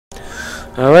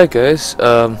Alright guys,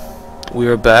 we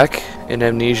are back in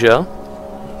Amnesia.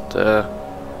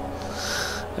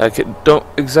 Don't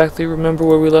exactly remember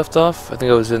where we left off. I think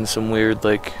I was in some weird,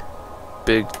 like,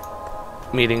 big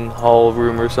meeting hall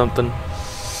room or something.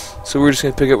 So we're just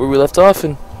gonna pick up where we left off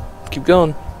and keep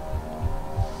going.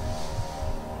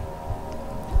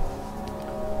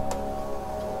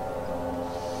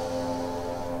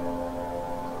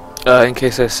 In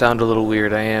case I sound a little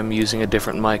weird, I am using a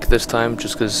different mic this time,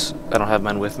 just because I don't have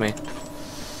mine with me.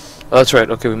 Oh, that's right,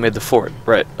 okay, we made the fort.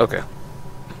 Right, okay.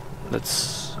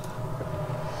 Let's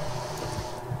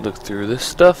look through this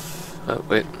stuff. Oh,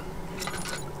 wait.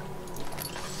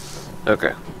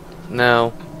 Okay.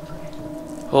 Now,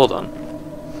 hold on.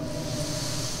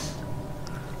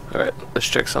 Alright, let's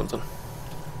check something.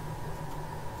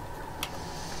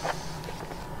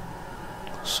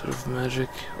 Sort of magic.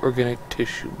 Organic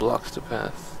tissue blocks the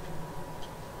path.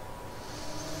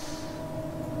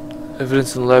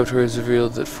 Evidence in the laboratory has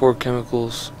revealed that 4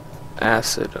 chemicals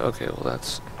acid. Okay, well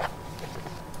that's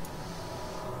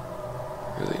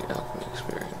really alchemy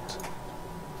experience.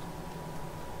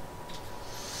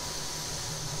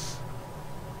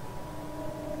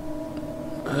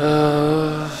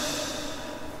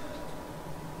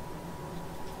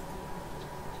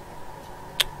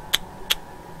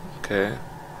 Okay.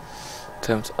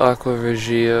 Attempt Aqua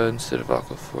Regia instead of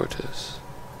Aqua Fortis.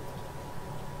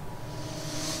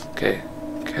 Okay.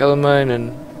 Calamine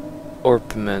and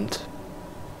Orpiment.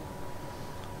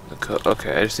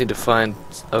 Okay, I just need to find...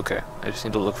 Okay, I just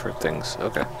need to look for things.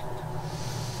 Okay.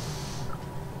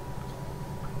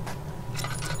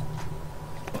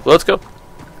 Well, let's go.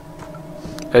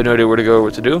 I have no idea where to go or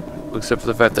what to do, except for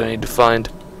the fact that I need to find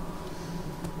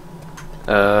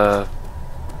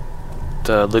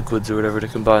the liquids or whatever to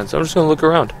combine. So I'm just gonna look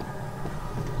around.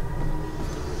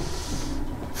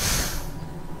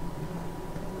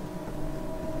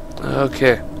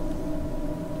 Okay.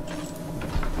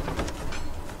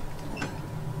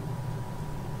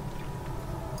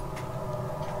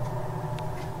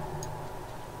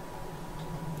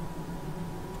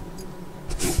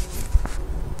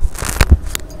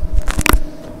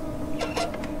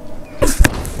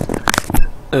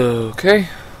 Okay.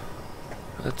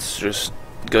 Let's just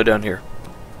go down here.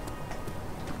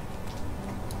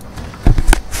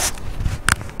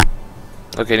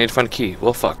 Okay, I need to find a key.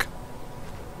 Well, fuck.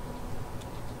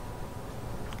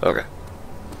 Okay.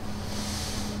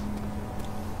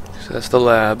 So that's the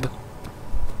lab.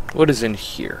 What is in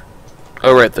here?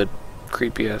 Oh, right, the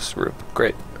creepy-ass room.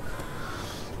 Great.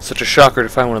 Such a shocker to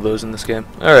find one of those in this game.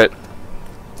 Alright.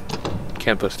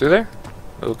 Can't push through there?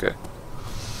 Okay.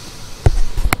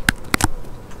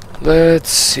 Let's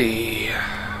see.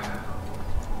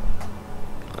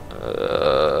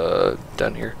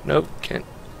 Down here. Nope, can't.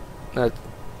 Not.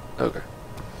 Okay.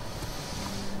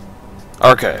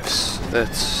 Archives.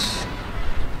 That's.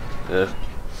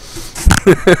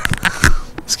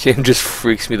 This game just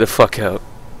freaks me the fuck out.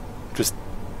 Just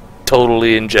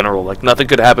totally in general. Like, nothing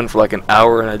could happen for like an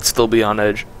hour and I'd still be on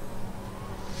edge.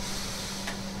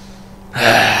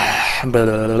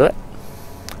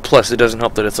 Plus, it doesn't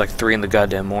help that it's like 3 in the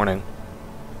goddamn morning.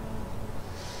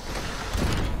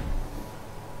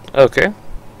 Okay.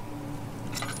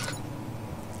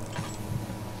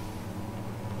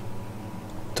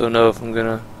 Don't know if I'm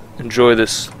gonna enjoy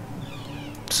this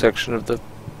section of the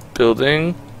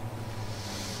building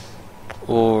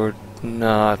or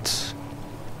not.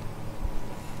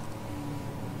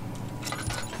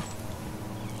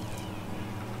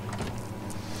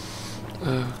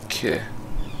 Okay.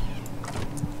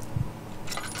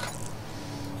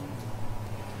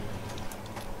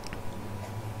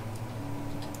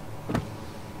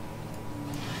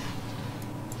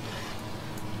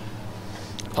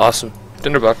 Awesome.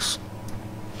 Dinner box.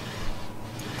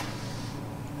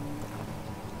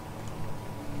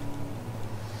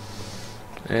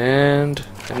 And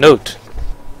a note.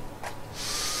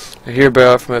 I hereby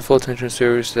offer my full attention and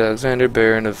service to Alexander,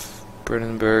 Baron of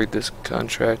Brandenburg, this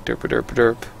contract,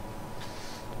 derp.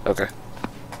 Okay.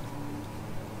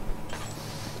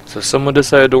 So someone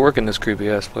decided to work in this creepy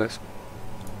ass place.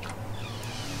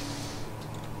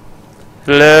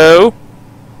 Hello?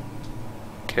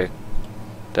 Okay.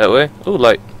 That way? Ooh,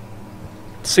 light.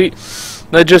 See?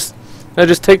 Now just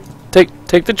take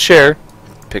the chair,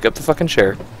 pick up the fucking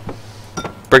chair,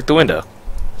 break the window.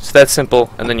 It's that simple,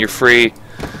 and then you're free,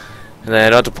 and then I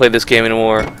don't have to play this game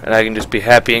anymore, and I can just be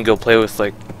happy and go play with,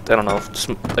 like, I don't know, just,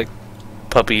 like,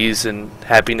 puppies and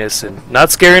happiness and not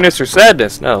scariness or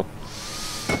sadness, no.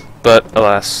 But,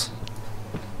 alas.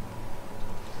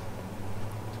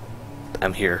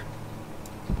 I'm here.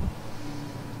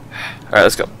 Alright,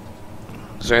 let's go.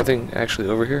 Is there anything actually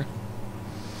over here?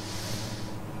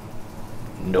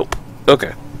 Nope.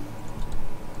 Okay.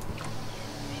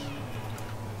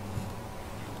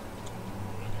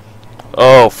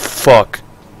 Oh, fuck.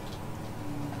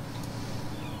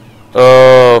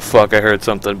 Oh, fuck, I heard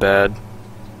something bad.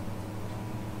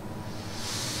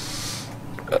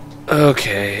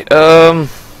 Okay,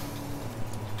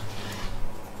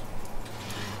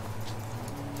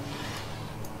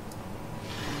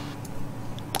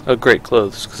 Oh, great,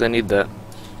 clothes, because I need that.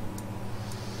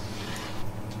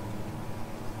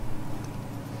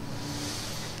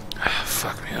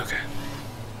 Fuck me, okay.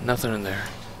 Nothing in there.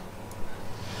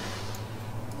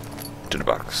 To the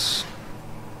box.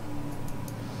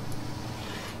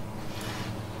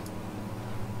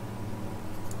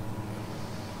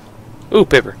 Ooh,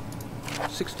 paper.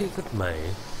 16th of May,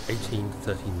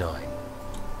 1839.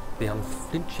 The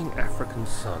unflinching African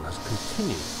sun has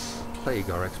continued to plague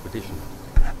our expedition,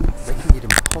 making it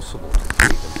impossible to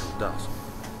breathe until dusk.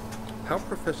 How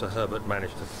Professor Herbert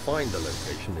managed to find the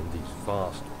location in these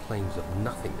vast plains of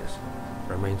nothingness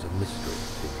remains a mystery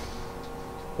to me.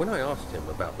 When I asked him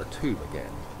about the tomb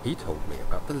again, he told me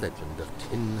about the legend of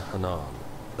Tin Hanan,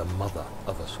 the mother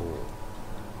of us all.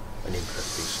 An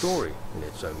interesting story in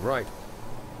its own right,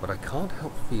 but I can't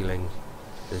help feeling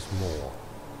there's more.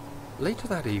 Later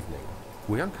that evening,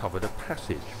 we uncovered a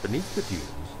passage beneath the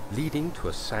dunes leading to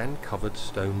a sand-covered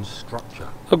stone structure.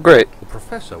 Oh, great. The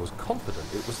professor was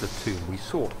confident it was the tomb we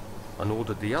sought and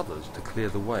ordered the others to clear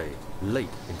the way late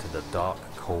into the dark,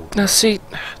 cold Now night. see,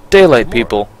 daylight Tomorrow,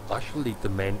 people. I shall lead the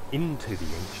men into the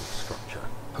ancient structure,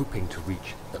 hoping to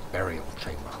reach the burial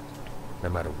chamber. No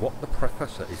matter what the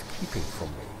professor is keeping from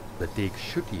me, the dig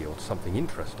should yield something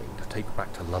interesting to take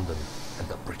back to London and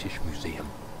the British Museum.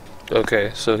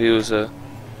 Okay, so he was a...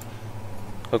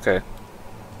 Okay.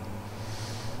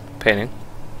 Painting.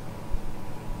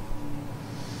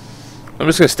 I'm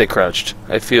just gonna stay crouched.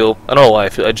 I don't know why,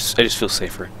 I just feel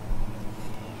safer.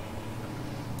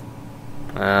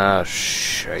 Ah,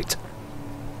 shite.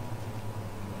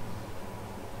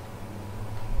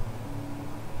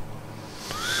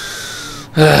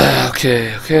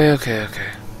 Okay. Okay.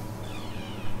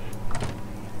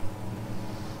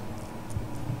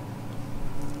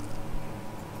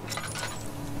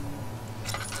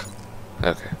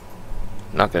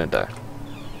 Not gonna die.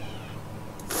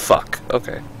 Fuck.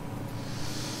 Okay.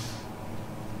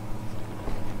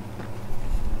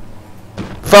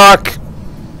 Fuck!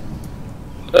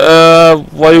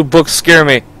 Why do books scare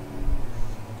me?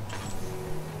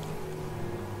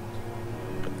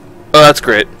 Oh, that's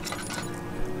great.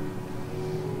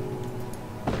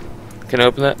 Can I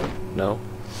open that? No.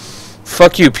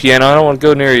 Fuck you, piano. I don't want to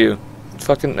go near you.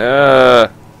 Fucking,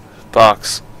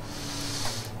 box.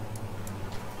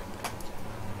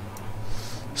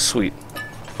 Sweet.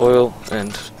 Oil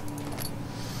and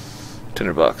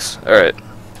tinderbox. Alright.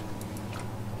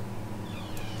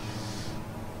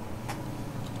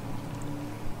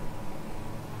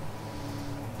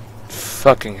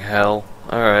 Fucking hell.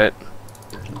 Alright.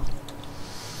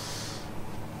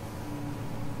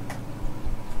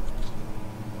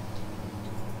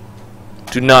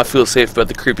 Do not feel safe about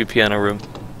the creepy piano room.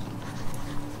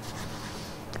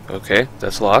 Okay,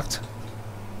 that's locked.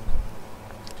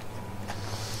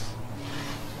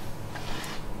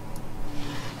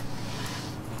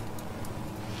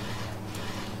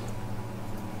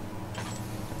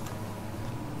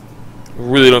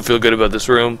 Really don't feel good about this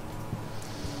room.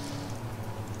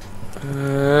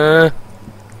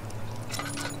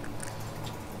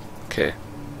 Okay.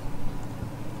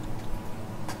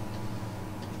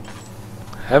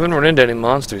 Haven't run into any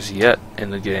monsters yet in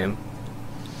the game.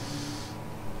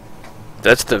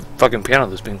 That's the fucking piano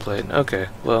that's being played. Okay,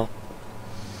 well.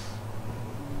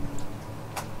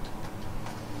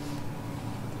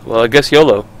 Well, I guess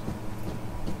YOLO.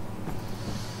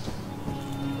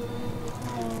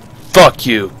 Fuck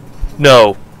you!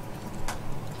 No!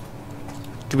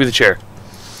 Give me the chair.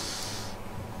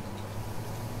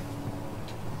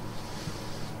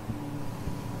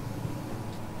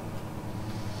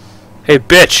 Hey,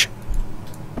 bitch!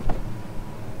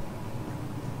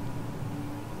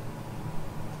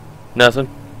 Nothing.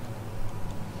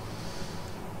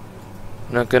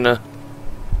 I'm not gonna...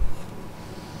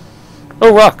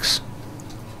 Oh, rocks!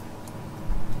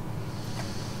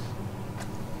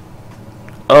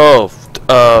 Oh,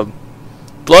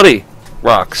 bloody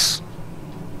rocks.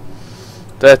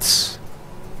 That's...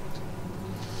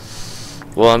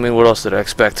 Well, I mean, what else did I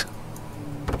expect?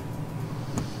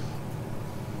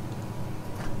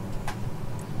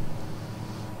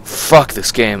 Fuck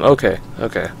this game. Okay,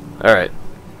 alright.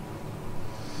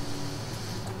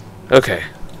 Okay.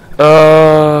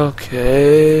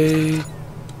 Okay.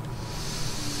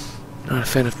 Not a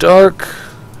fan of dark.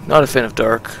 Not a fan of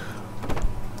dark.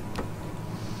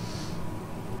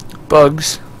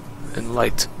 Bugs and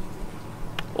light.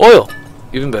 Oil!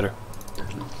 Even better.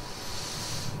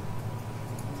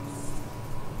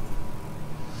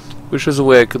 Wish there was a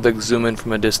way I could like zoom in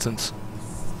from a distance.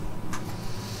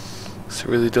 So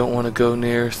I really don't want to go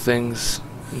near things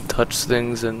and touch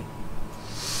things and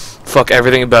fuck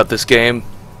everything about this game.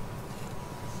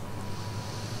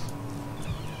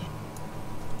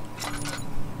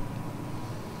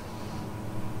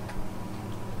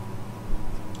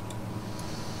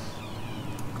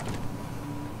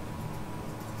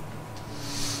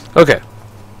 Okay.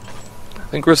 I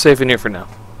think we're safe in here for now.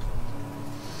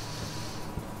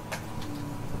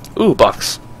 Ooh,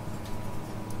 box.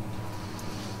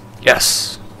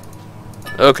 Yes.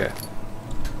 Okay.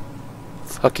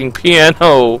 Fucking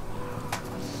piano.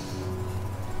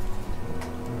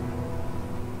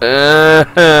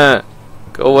 Go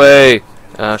away.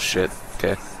 Ah, shit.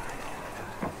 Okay.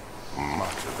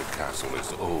 Much of the castle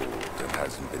is old and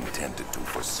hasn't been tended to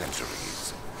for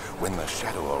centuries. When the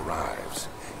shadow arrives,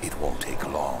 it won't take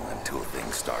long until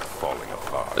things start falling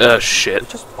apart. Shit. We're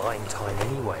just buying time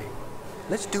anyway.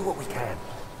 Let's do what we can.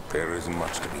 There isn't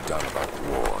much to be done about the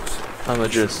wars. I'ma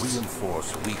just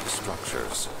Reinforce weak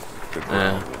structures. The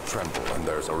ground will tremble and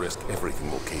there's a risk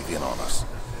everything will cave in on us.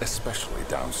 Especially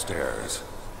downstairs.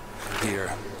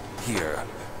 Here, here,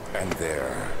 and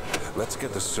there. Let's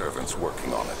get the servants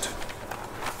working on it.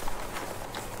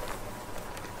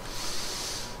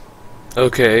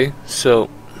 Okay, so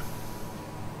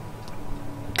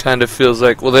kind of feels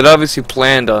like, well, they'd obviously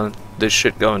planned on this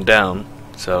shit going down,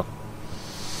 so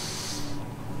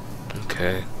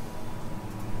okay.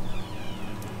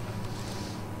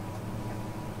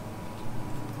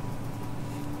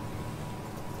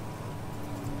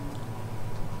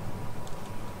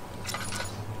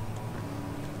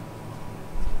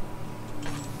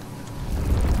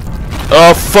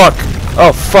 Oh fuck!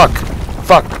 Oh fuck!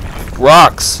 Fuck!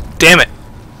 Rocks! Damn it!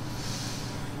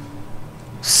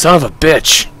 Son of a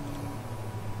bitch!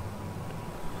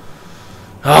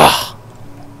 Ah!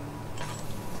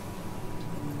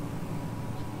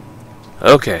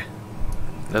 Okay.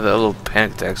 Now that little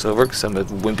panic attack's over because I'm a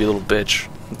wimpy little bitch.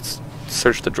 Let's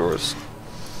search the drawers.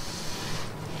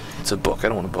 It's a book. I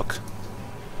don't want a book.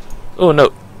 Oh, a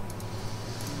note.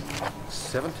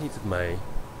 17th of May,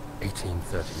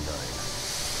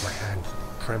 1839. My hands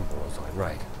tremble as I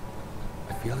write.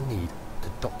 I feel a need to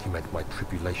document my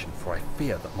tribulation, for I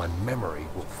fear that my memory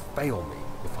will fail me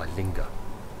if I linger.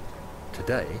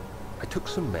 Today, I took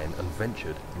some men and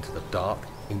ventured into the dark,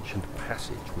 ancient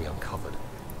passage we uncovered.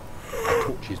 Our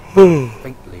torches burned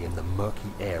faintly in the murky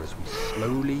air as we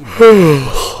slowly moved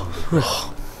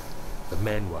underground. The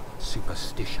men were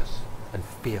superstitious and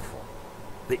fearful.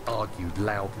 They argued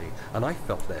loudly, and I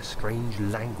felt their strange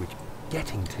language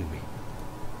getting to me.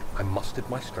 I mustered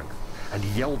my strength and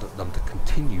yelled at them to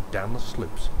continue down the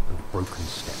slopes and broken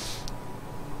steps.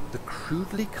 The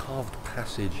crudely carved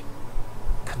passage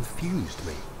confused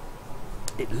me.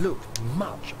 It looked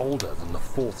much older than the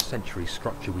 4th century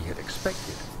structure we had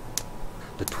expected.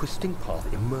 The twisting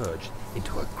path emerged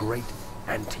into a great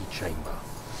antechamber.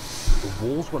 The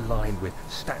walls were lined with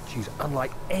statues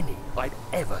unlike any I'd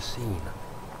ever seen.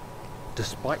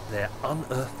 Despite their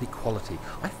unearthly quality,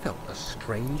 I felt a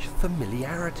strange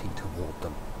familiarity toward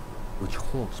them, which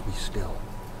haunts me still.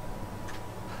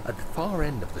 At the far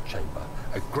end of the chamber,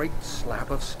 a great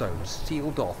slab of stone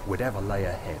sealed off whatever lay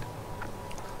ahead.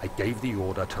 I gave the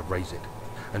order to raise it,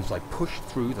 and as I pushed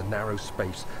through the narrow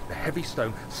space, the heavy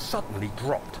stone suddenly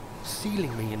dropped,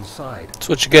 sealing me inside. That's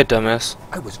what you get, dumbass.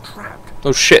 I was trapped.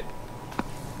 Oh shit.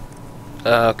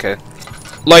 Okay.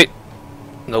 Light!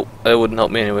 Nope, that wouldn't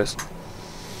help me anyways.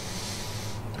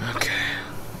 Okay.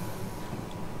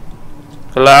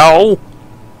 Hello?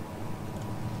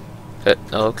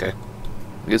 Oh, okay.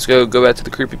 I guess we gotta go back to the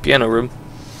creepy piano room.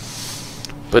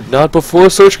 But not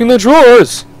before searching the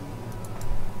drawers!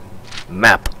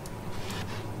 Map.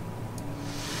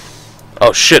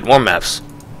 Oh shit, more maps.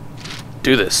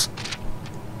 Do this.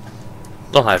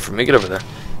 Don't hide from me, get over there.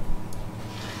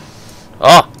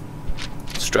 Ah!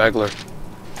 Straggler.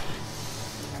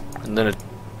 And then a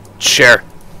chair.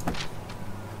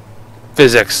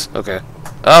 Physics. Okay.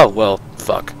 Oh, well,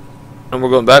 fuck. And we're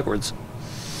going backwards.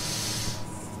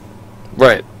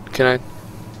 Right. Can I...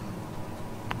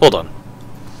 Hold on.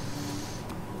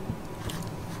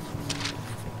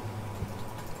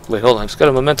 Wait, hold on. I just got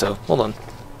a memento. Hold on.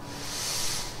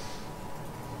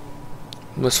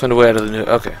 Must find a way out of the new...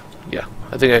 Okay. Yeah.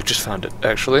 I think I just found it,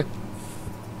 actually.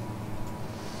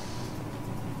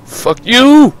 Fuck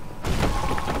you!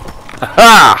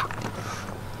 Aha!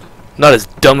 Not as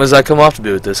dumb as I come off to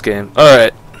be with this game.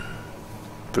 Alright.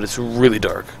 But it's really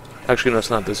dark. Actually, no,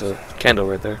 it's not. There's a candle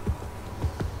right there.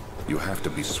 You have to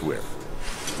be swift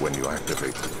when you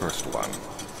activate the first one.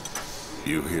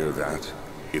 You hear that?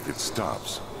 If it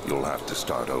stops, you'll have to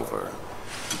start over.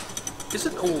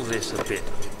 Isn't all this a bit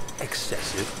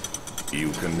excessive? You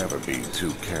can never be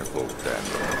too careful,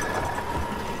 Daniel.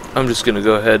 I'm just gonna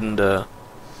go ahead and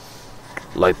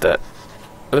light that.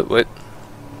 Oh, wait.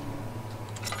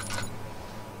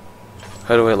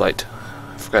 How do I light?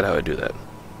 I forgot how I do that.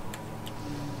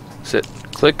 Sit.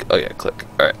 Click. Oh yeah, click.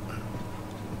 Alright.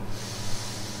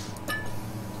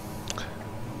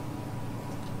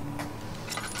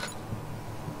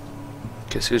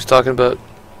 Guess he was talking about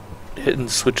hitting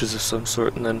switches of some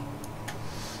sort, and then...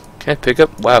 Can I pick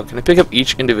up... Wow, can I pick up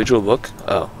each individual book?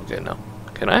 Oh, okay, no.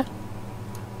 Can I?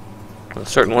 Well,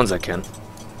 certain ones I can.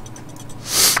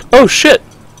 Oh, shit!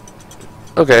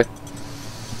 Okay.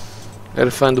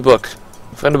 Gotta find the book.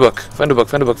 Find a book. Find a book.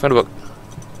 Find a book. Find a book.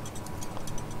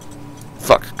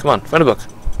 Fuck. Come on. Find a book.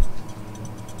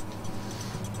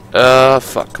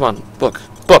 Fuck. Come on. Book.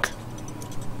 Book!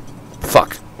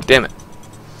 Fuck. Damn it.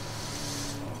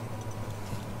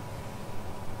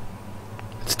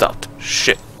 It stopped.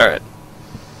 Shit. Alright.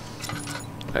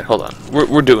 Alright, hold on.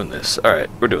 We're doing this. Alright,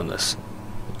 we're doing this.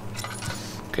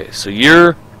 Okay, so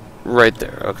you're right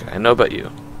there. Okay, I know about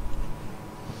you.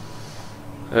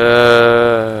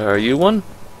 Are you one?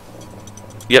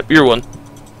 Yep, you're one.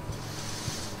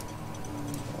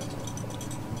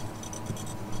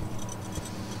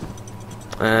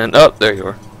 And, oh, there you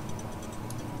are.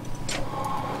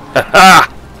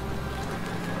 Ha-ha!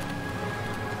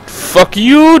 Fuck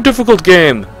you, difficult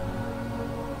game!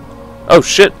 Oh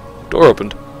shit, door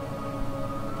opened.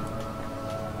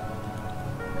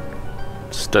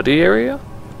 Study area?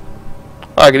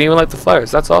 Oh, I can even light the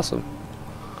fires, that's awesome.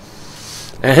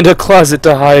 And a closet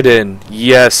to hide in.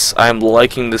 Yes, I'm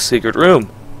liking the secret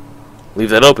room. Leave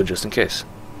that open just in case.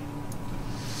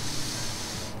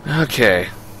 Okay.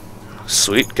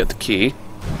 Sweet, get the key.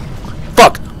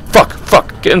 Fuck! Fuck!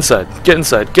 Fuck! Get inside! Get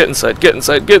inside! Get inside! Get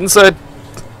inside! Get inside!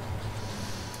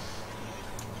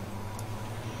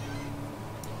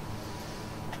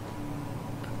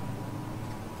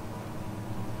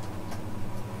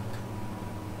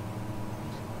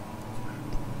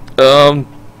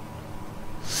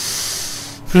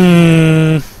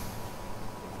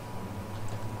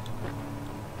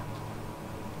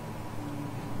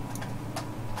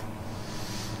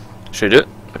 Should I do it?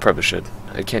 I probably should.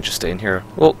 I can't just stay in here.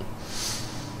 Well,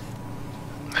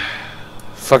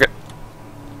 fuck it.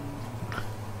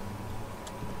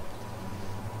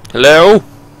 Hello?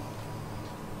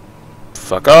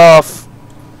 Fuck off.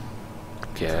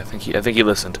 Okay, I think he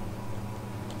listened.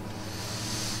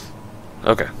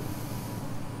 Okay.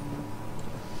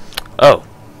 Oh,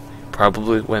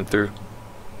 probably went through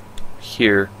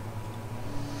here.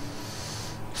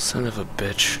 Son of a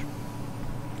bitch.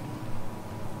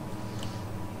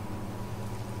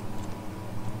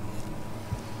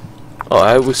 Oh,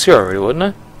 I was here already, wasn't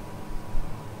I?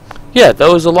 Yeah,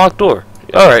 that was a locked door.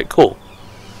 Alright, cool.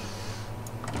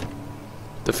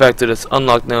 The fact that it's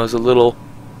unlocked now is a little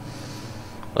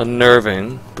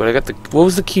unnerving, but I got the... What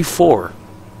was the key for?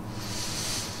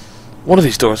 One of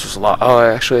these doors was locked. Oh,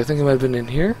 actually, I think it might have been in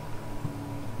here.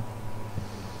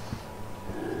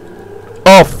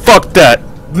 Oh, fuck that!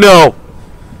 No!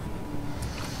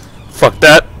 Fuck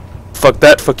that. Fuck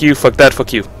that, fuck you, fuck that,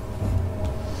 fuck you.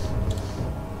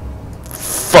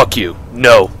 Fuck you.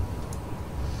 No.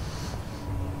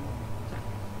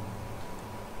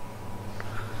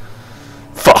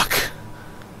 Fuck.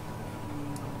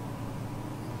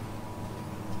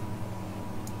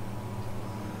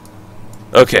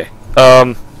 Okay.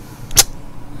 I'm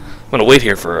gonna wait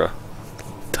here for a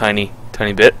tiny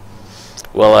bit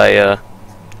while I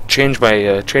change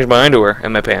my underwear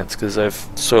and my pants, because I've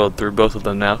soiled through both of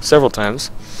them now several times.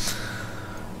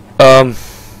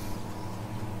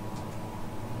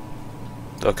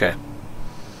 Okay.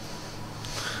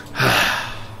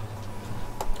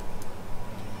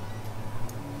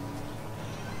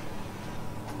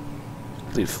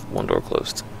 Leave one door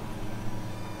closed.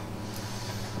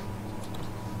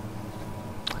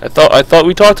 I thought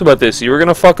we talked about this. You were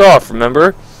gonna fuck off,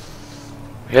 remember?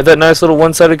 We had that nice little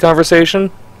one-sided conversation.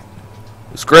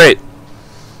 It was great.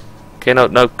 Okay, now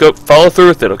go follow through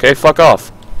with it, okay? Fuck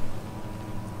off.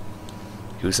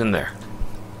 He was in there.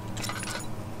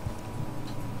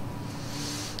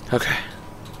 Okay.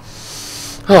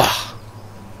 Oh.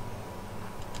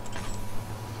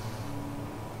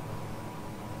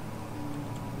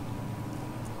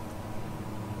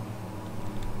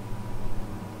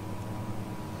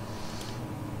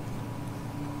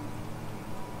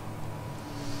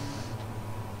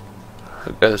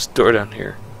 I've got this door down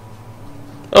here.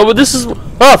 Oh, but this is...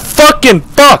 Oh, fucking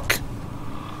fuck!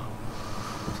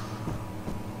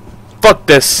 Fuck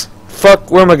this.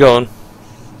 Fuck, where am I going?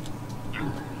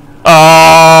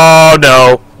 Oh,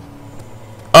 no.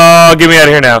 Oh, get me out of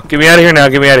here now. Get me out of here now.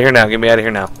 Get me out of here now. Get me out of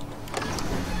here now.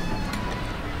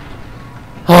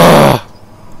 Oh.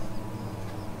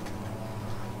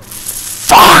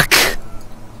 Fuck!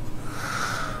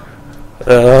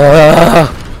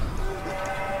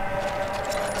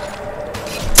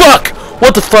 Fuck!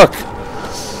 What the fuck?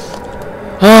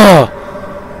 Oh.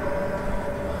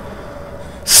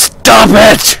 Stop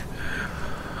it!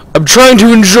 I'm trying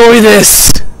to enjoy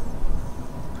this!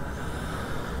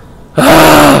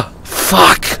 Ah!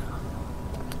 Fuck!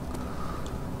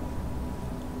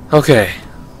 Okay.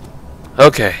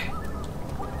 Okay.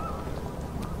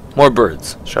 More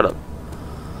birds. Shut up.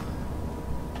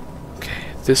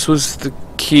 Okay, this was the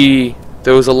key.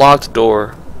 There was a locked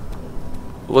door.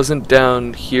 It wasn't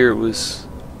down here, it was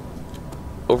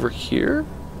over here?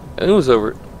 I think it was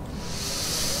over...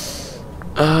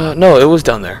 no, it was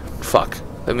down there. Fuck.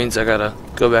 That means I gotta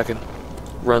go back and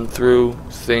run through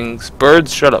things.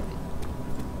 Birds, shut up.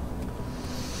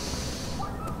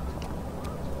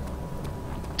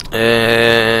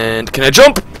 And can I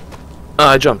jump?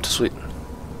 I jumped. Sweet.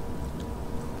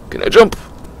 Can I jump?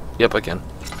 Yep, I can.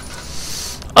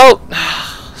 Oh,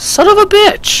 son of a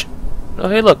bitch! Oh,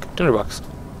 hey, look, dinner box.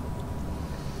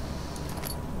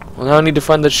 Well, now I need to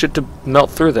find that shit to melt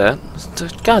through that.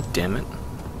 God damn it!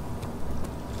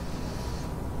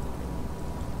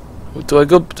 What do I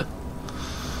go?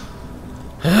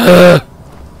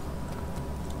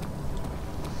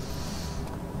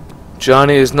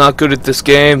 Johnny is not good at this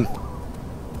game.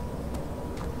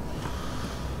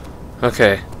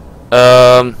 Okay.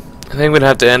 I think I'm gonna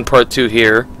have to end part 2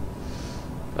 here.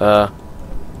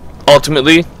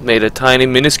 Ultimately, made a tiny,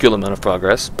 minuscule amount of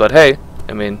progress, but hey,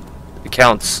 I mean, it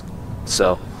counts.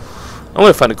 So, I'm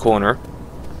gonna find a corner.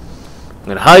 I'm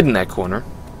gonna hide in that corner.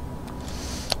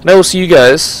 And I will see you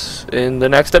guys in the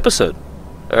next episode.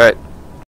 Alright.